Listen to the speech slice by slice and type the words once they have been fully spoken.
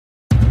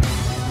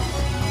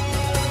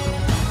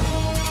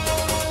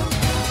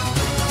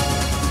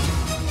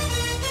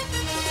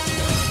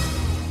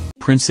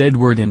Prince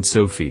Edward and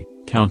Sophie,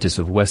 Countess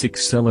of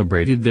Wessex,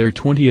 celebrated their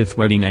 20th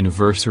wedding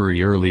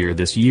anniversary earlier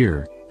this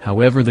year.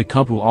 However, the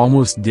couple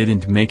almost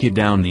didn't make it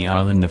down the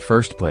aisle in the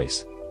first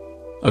place.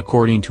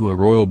 According to a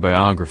royal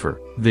biographer,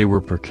 they were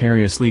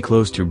precariously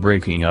close to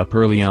breaking up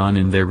early on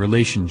in their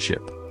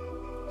relationship.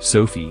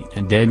 Sophie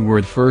and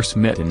Edward first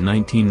met in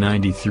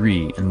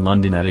 1993 in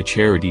London at a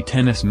charity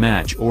tennis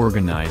match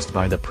organized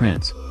by the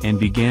prince, and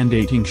began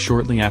dating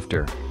shortly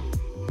after.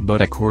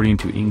 But according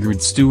to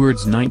Ingrid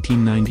Stewart's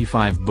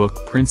 1995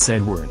 book Prince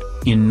Edward,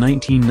 in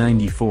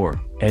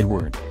 1994,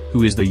 Edward,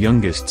 who is the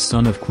youngest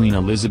son of Queen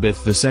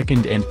Elizabeth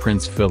II and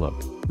Prince Philip,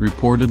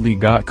 reportedly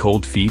got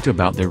cold feet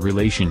about their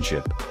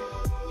relationship.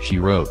 She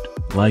wrote,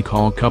 "Like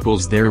all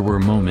couples, there were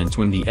moments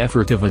when the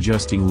effort of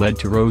adjusting led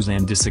to rows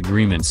and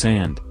disagreements,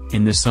 and,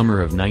 in the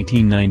summer of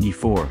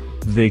 1994,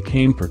 they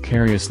came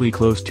precariously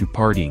close to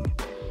parting."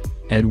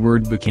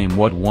 Edward became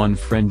what one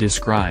friend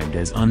described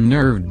as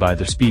unnerved by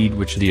the speed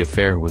which the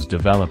affair was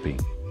developing.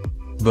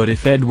 But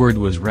if Edward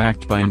was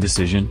racked by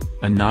indecision,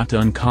 a not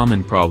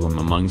uncommon problem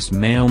amongst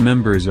male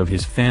members of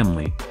his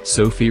family,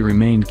 Sophie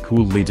remained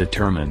coolly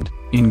determined,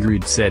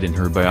 Ingrid said in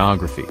her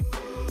biography.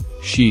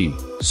 She,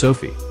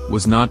 Sophie,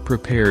 was not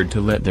prepared to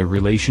let their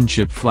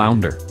relationship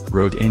flounder,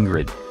 wrote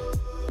Ingrid.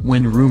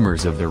 When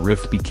rumors of the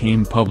rift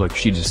became public,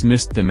 she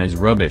dismissed them as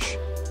rubbish.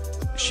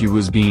 She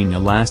was being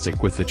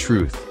elastic with the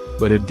truth,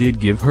 but it did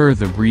give her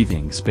the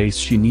breathing space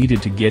she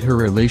needed to get her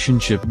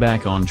relationship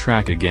back on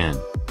track again.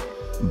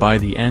 By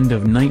the end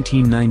of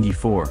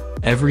 1994,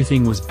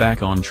 everything was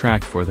back on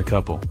track for the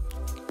couple.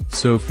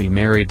 Sophie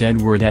married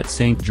Edward at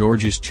St.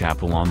 George's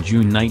Chapel on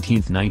June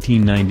 19,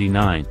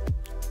 1999.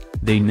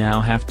 They now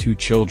have two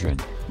children,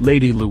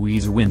 Lady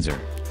Louise Windsor,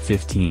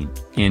 15,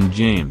 and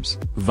James,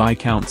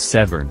 Viscount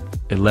Severn,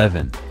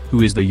 11,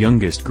 who is the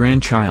youngest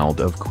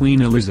grandchild of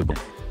Queen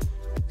Elizabeth.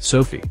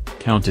 Sophie,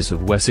 Countess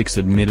of Wessex,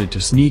 admitted to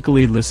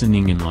sneakily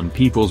listening in on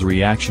people's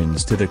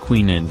reactions to the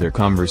Queen and their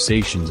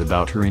conversations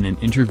about her in an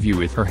interview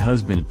with her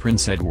husband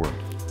Prince Edward.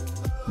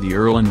 The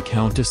Earl and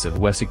Countess of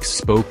Wessex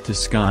spoke to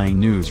Sky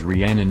News'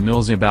 Rhiannon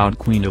Mills about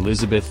Queen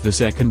Elizabeth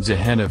II's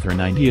ahead of her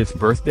 90th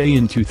birthday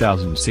in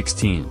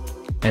 2016.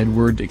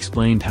 Edward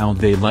explained how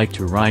they like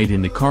to ride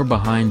in the car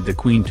behind the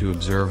Queen to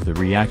observe the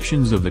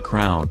reactions of the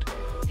crowd.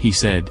 He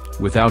said,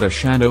 "Without a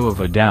shadow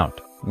of a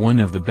doubt,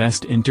 one of the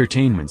best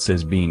entertainments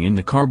is being in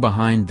the car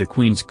behind the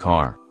Queen's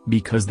car,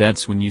 because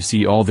that's when you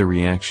see all the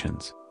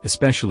reactions,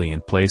 especially in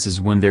places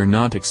when they're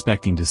not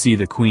expecting to see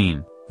the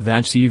Queen,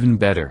 that's even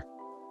better."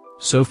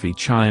 Sophie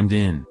chimed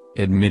in,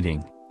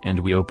 admitting, "And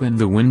we opened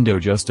the window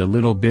just a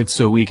little bit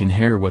so we can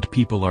hear what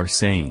people are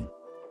saying."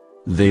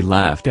 They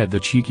laughed at the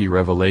cheeky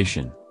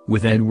revelation,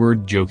 with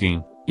Edward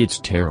joking, "It's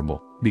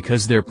terrible,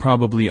 because they're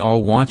probably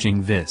all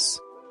watching this.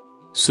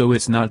 So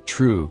it's not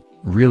true,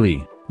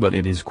 really, but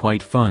it is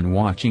quite fun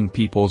watching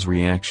people's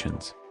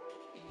reactions."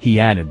 He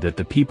added that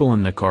the people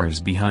in the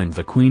cars behind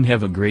the Queen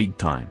have a great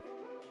time.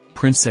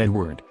 Prince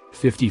Edward,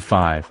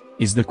 55,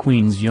 is the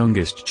Queen's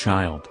youngest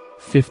child,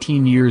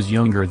 15 years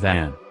younger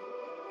than.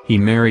 He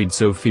married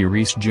Sophie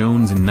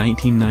Rhys-Jones in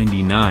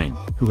 1999,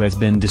 who has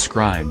been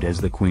described as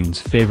the Queen's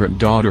favorite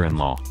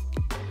daughter-in-law.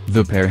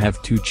 The pair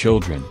have two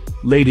children,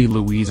 Lady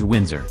Louise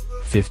Windsor,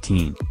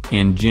 15,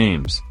 and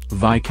James,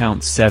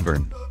 Viscount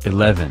Severn,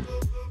 11.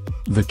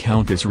 The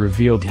Countess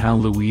revealed how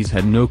Louise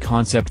had no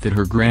concept that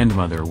her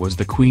grandmother was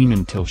the Queen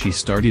until she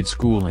started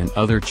school and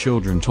other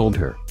children told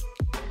her.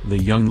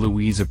 The young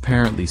Louise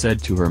apparently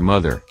said to her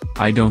mother,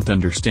 "I don't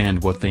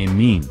understand what they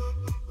mean."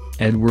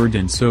 Edward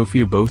and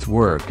Sophie both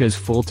work as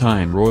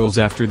full-time royals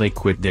after they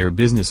quit their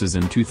businesses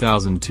in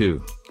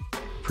 2002.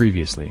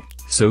 Previously,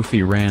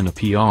 Sophie ran a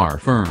PR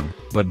firm,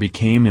 but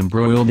became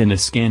embroiled in a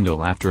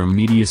scandal after a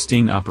media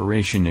sting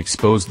operation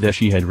exposed that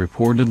she had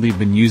reportedly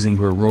been using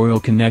her royal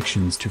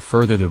connections to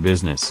further the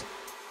business.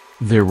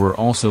 There were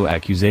also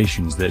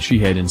accusations that she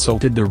had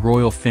insulted the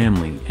royal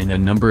family and a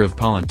number of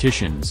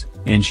politicians,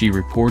 and she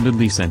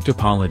reportedly sent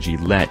apology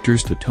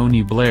letters to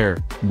Tony Blair,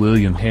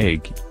 William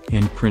Hague,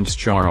 and Prince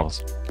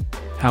Charles.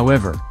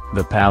 However,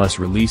 the palace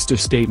released a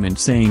statement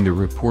saying the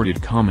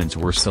reported comments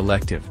were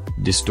selective,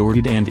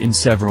 distorted and in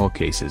several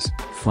cases,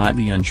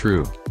 flatly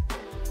untrue.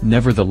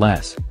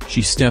 Nevertheless,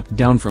 she stepped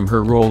down from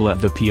her role at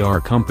the PR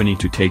company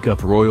to take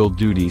up royal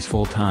duties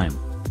full-time.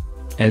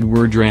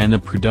 Edward ran a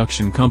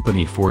production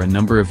company for a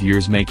number of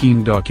years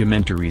making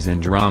documentaries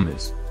and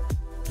dramas.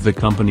 The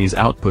company's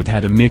output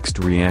had a mixed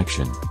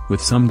reaction,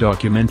 with some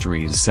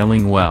documentaries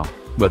selling well,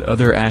 but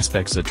other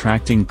aspects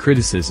attracting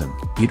criticism.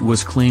 It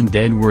was claimed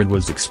Edward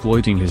was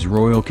exploiting his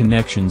royal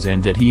connections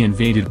and that he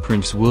invaded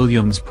Prince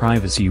William's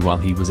privacy while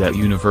he was at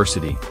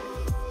university.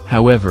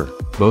 However,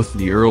 both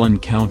the Earl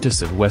and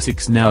Countess of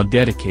Wessex now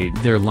dedicate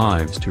their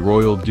lives to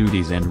royal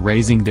duties and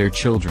raising their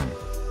children.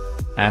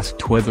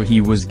 Asked whether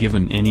he was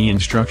given any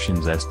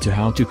instructions as to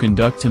how to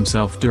conduct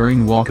himself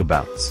during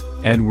walkabouts,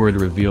 Edward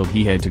revealed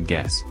he had to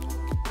guess.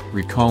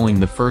 Recalling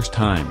the first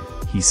time,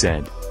 he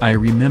said, "I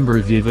remember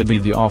vividly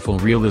the awful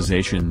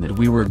realization that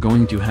we were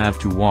going to have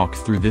to walk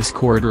through this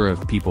corridor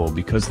of people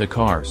because the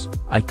cars,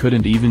 I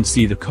couldn't even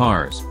see the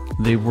cars,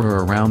 They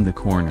were around the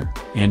corner,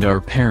 and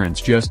our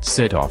parents just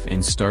set off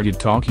and started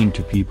talking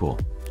to people.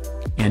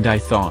 And I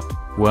thought,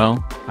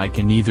 well, I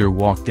can either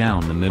walk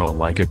down the middle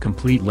like a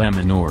complete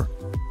lemon or...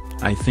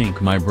 I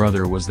think my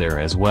brother was there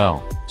as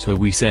well, so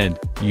we said,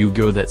 you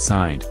go that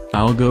side,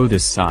 I'll go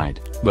this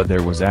side, but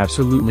there was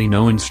absolutely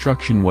no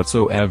instruction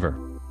whatsoever.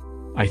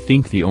 I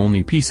think the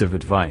only piece of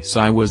advice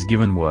I was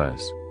given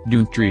was,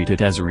 don't treat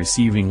it as a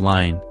receiving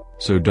line,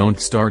 so don't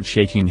start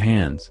shaking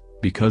hands,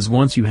 because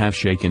once you have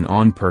shaken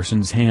on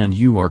person's hand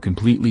you are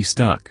completely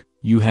stuck,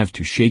 you have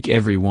to shake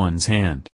everyone's hand.